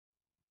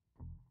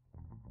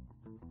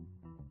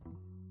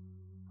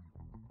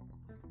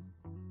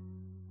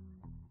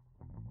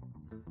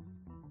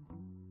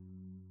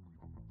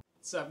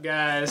What's up,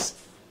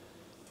 guys?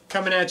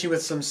 Coming at you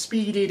with some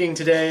speed eating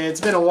today.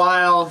 It's been a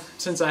while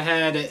since I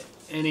had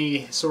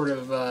any sort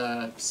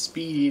of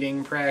speed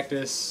eating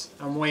practice.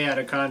 I'm way out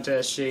of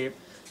contest shape,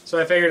 so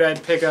I figured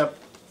I'd pick up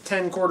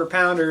 10 quarter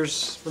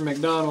pounders from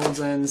McDonald's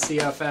and see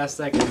how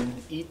fast I can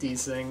eat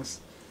these things.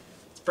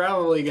 It's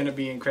probably going to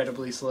be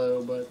incredibly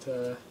slow, but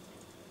we're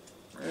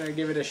gonna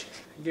give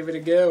it a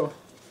go.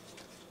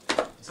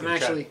 I'm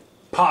actually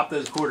pop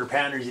those quarter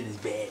pounders in his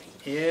baddie.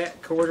 Yeah,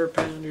 quarter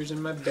pounders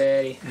in my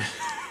baddie.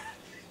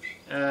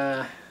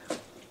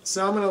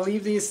 So I'm gonna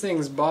leave these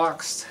things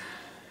boxed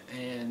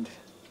and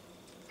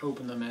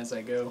open them as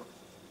I go.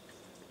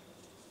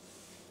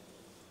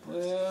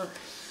 Well,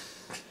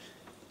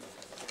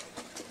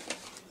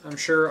 I'm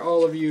sure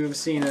all of you have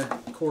seen a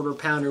quarter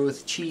pounder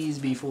with cheese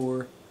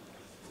before,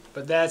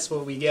 but that's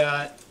what we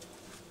got.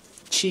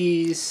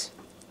 Cheese,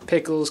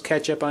 pickles,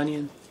 ketchup,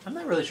 onion. I'm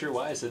not really sure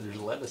why I said there's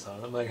lettuce on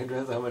it. I'm like, I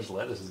don't know how much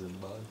lettuce is in the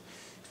bun.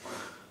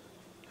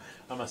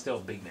 I'm still a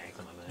Big Mac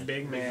on my mind.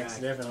 Big Macs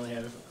definitely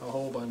have a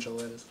whole bunch of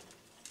lettuce.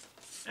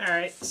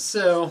 Alright,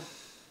 so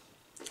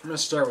I'm going to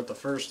start with the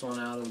first one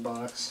out of the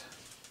box.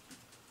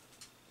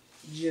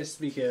 Just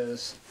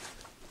because.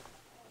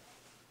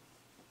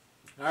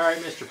 Alright,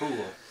 Mr.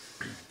 Poole.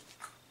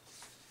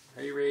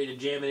 Are you ready to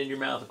jam it in your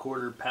mouth a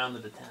quarter pound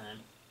at a time?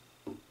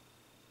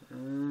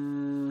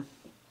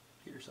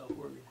 Get yourself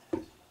organized.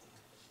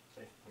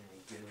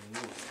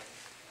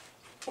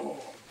 Oh.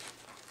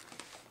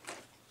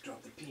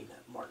 Drop the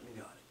peanut. Martin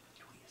got it.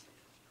 Twist it.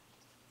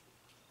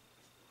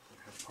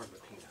 Have part of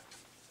the peanut.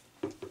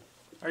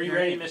 Are you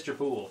ready, Mr.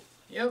 Poole?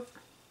 Yep.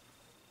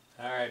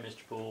 Alright,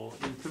 Mr. Poole.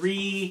 In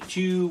 3,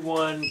 2,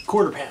 1,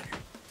 quarter pounder.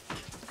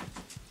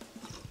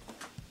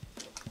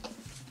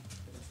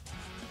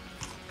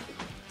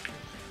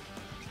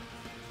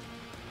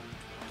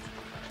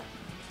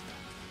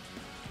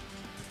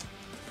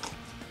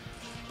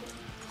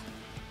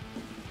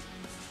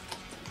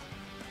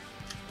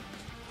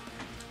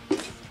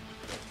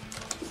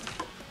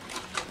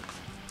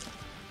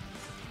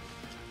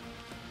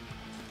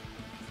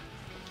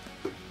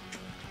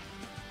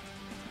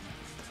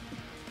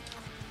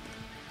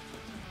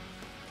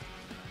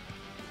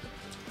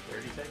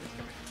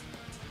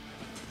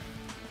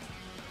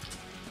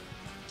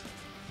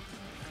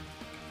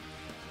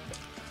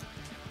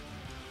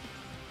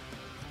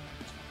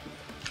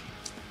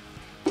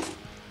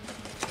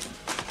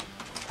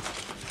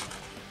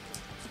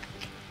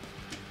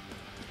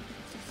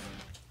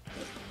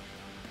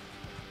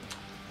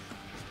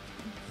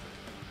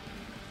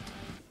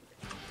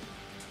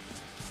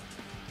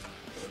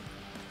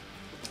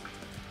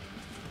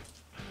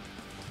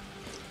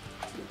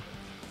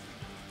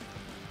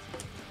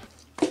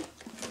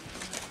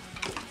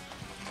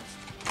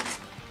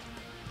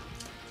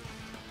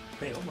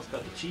 Man, almost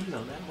got the cheese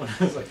on that one.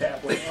 I was like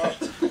halfway off.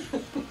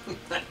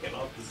 Knocking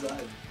off the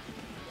side.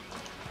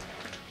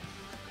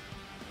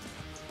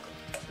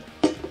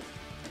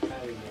 How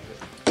do you make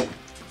it?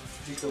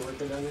 You still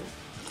working on it?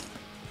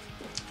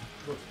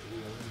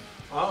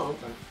 Oh,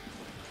 okay.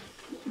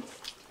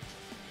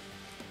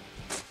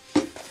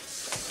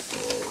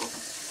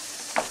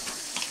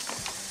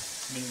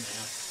 Me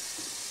now.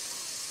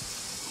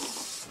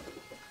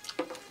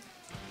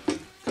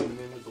 Coming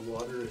in with the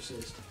water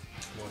assist.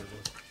 Water boy.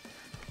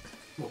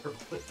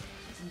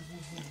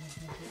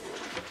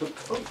 The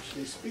coach,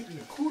 they speak in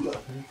the cooler.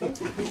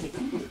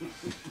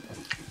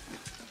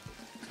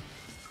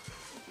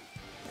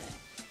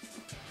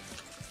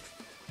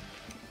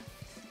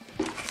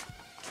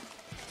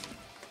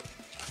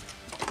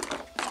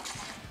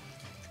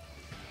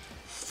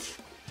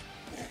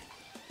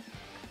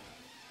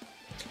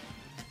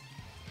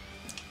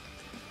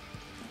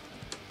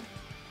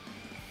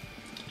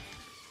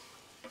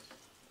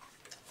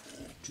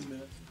 Two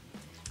minutes.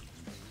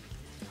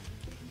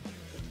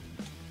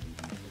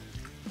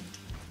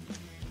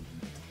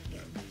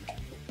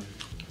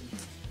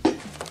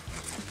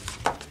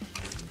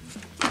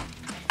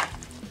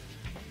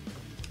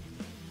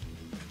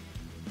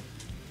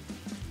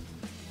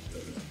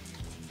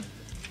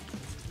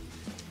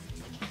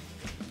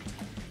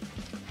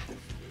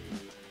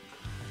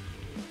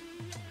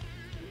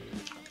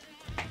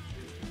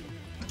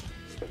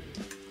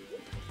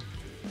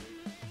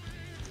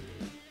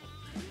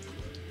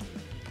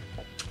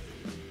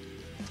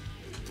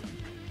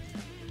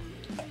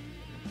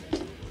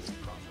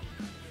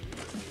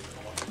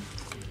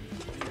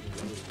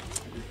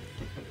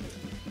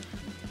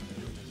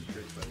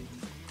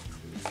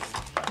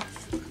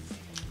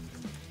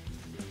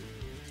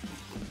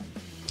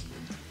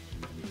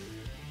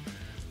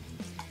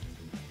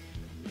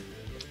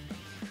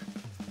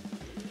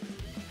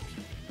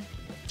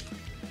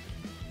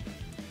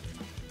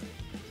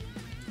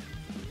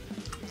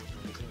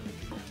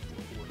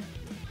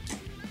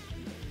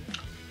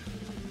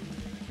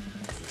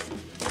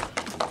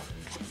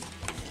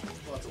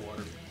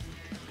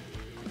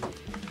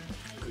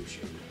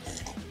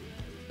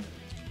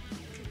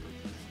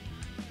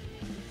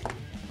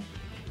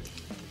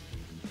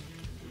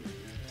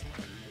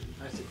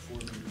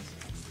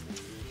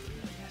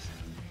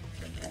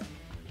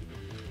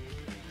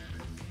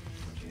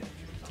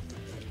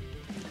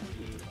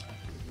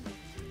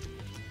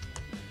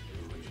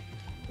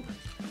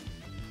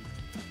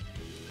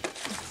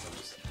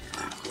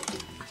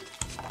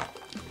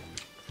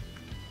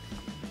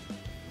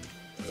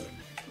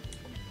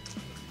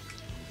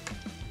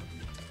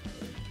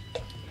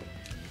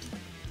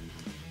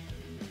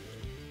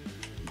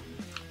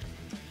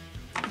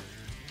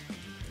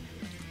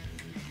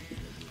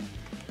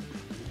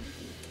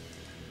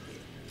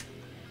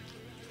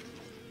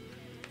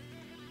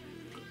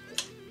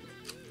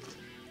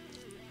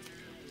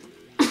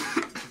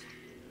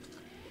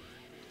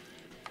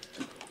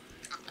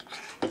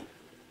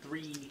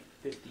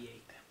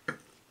 358.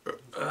 Where's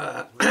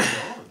it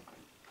going?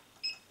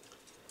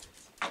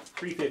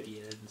 350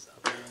 it didn't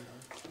stop.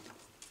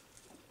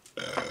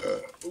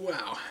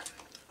 Wow.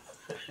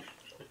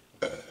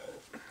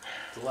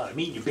 It's a lot of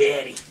meat in your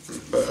baddie.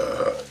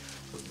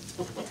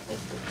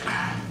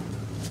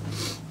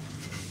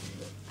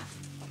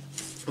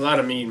 A lot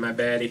of meat in my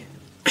baddie.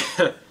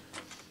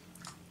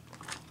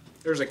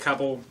 There's a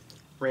couple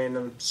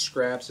random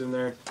scraps in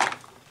there.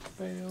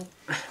 Fail.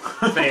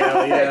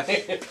 Fail, yeah.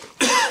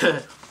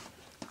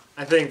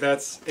 I think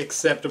that's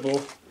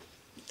acceptable.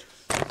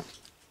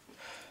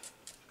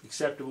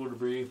 Acceptable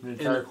debris from an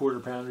entire quarter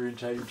pounder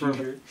inside your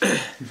t-shirt.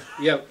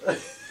 Yep.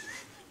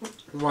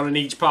 One in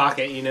each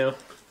pocket, you know.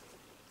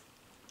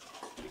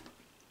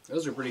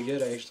 Those are pretty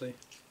good, actually.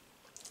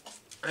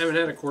 I haven't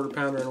had a quarter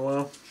pounder in a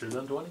while. Should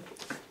have done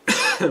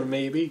 20.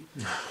 Maybe.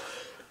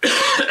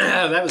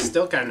 That was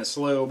still kind of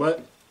slow,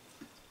 but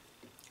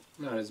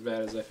not as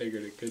bad as I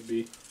figured it could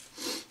be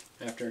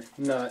after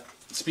not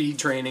speed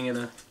training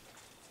in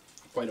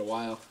quite a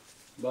while.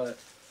 But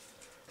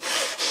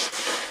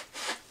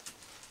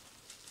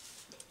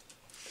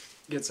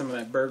get some of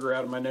that burger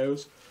out of my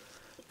nose.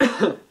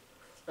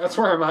 That's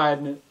where I'm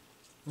hiding it.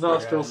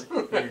 Nostrils.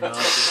 In your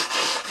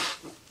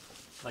nostrils.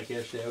 Like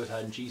yesterday, I was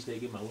hiding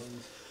cheesesteak in my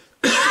lungs.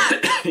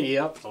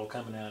 Yep. It's all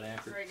coming out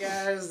after. Alright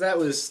guys, that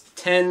was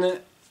 10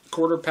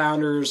 quarter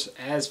pounders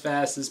as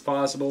fast as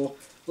possible.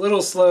 A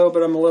little slow,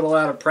 but I'm a little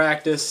out of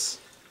practice.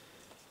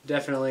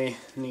 Definitely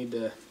need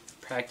to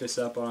practice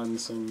up on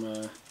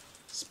some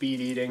speed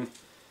eating.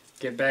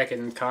 Get back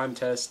in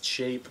contest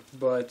shape,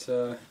 but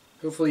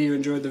hopefully you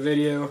enjoyed the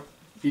video.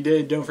 If you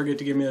did, don't forget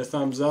to give me a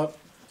thumbs up.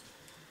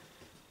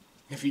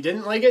 If you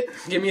didn't like it,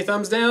 give me a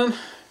thumbs down.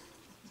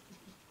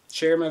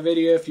 Share my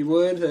video if you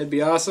would, that'd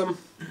be awesome.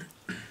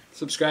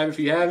 Subscribe if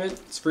you haven't,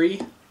 it's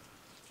free.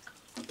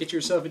 Get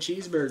yourself a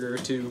cheeseburger or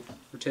 2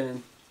 or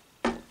 10.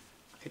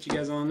 Catch you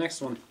guys on the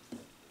next one.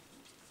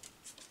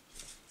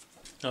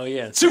 Oh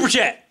yeah, super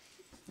chat.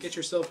 Get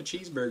yourself a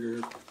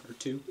cheeseburger or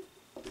 2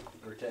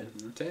 Or 10.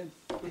 or 10.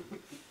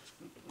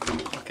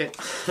 Okay.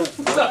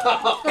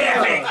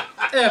 Epic!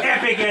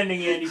 Epic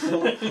ending, Andy.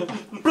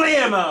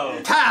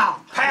 Blammo! Pow!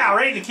 Pow!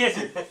 Right in the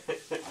kitchen.